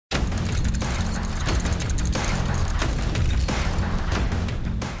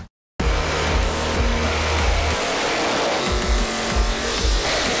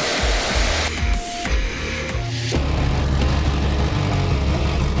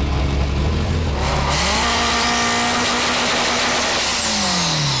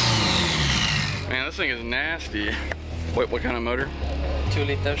thing is nasty. What kind of motor? 2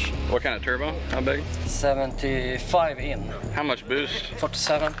 liters. What kind of turbo? How big? 75 in. How much boost?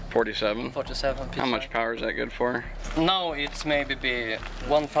 47. 47? 47 How much power is that good for? Now it's maybe be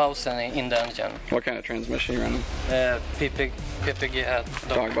 1000 in the engine. What kind of transmission are you running? PPG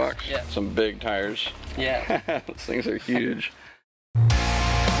dog box? Yeah. Some big tires. Yeah. Those things are huge.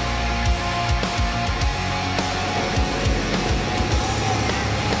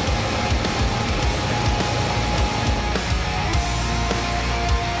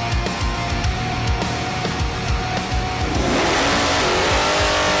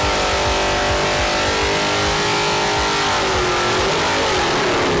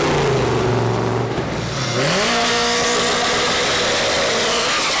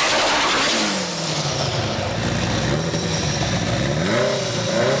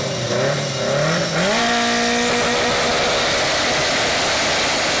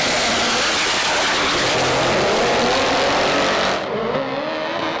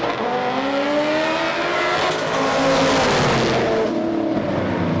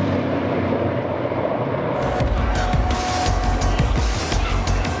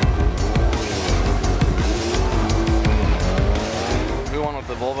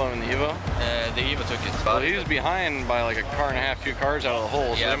 The Volvo and the Evo? The Evo took it. Well, he was behind by like a car and a half, 2 cars out of the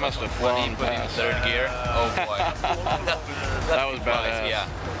hole, so they must have flown past. Third gear. Oh boy. That was badass. Yeah.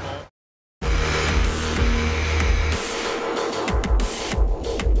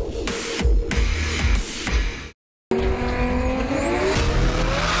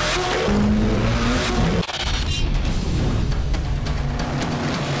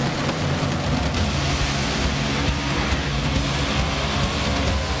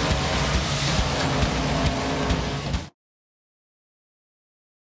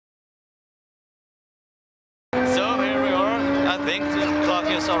 So here we are. I think the clock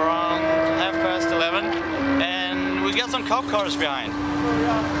is around 11:30, and we got some cop cars behind.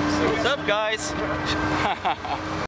 What's up, guys?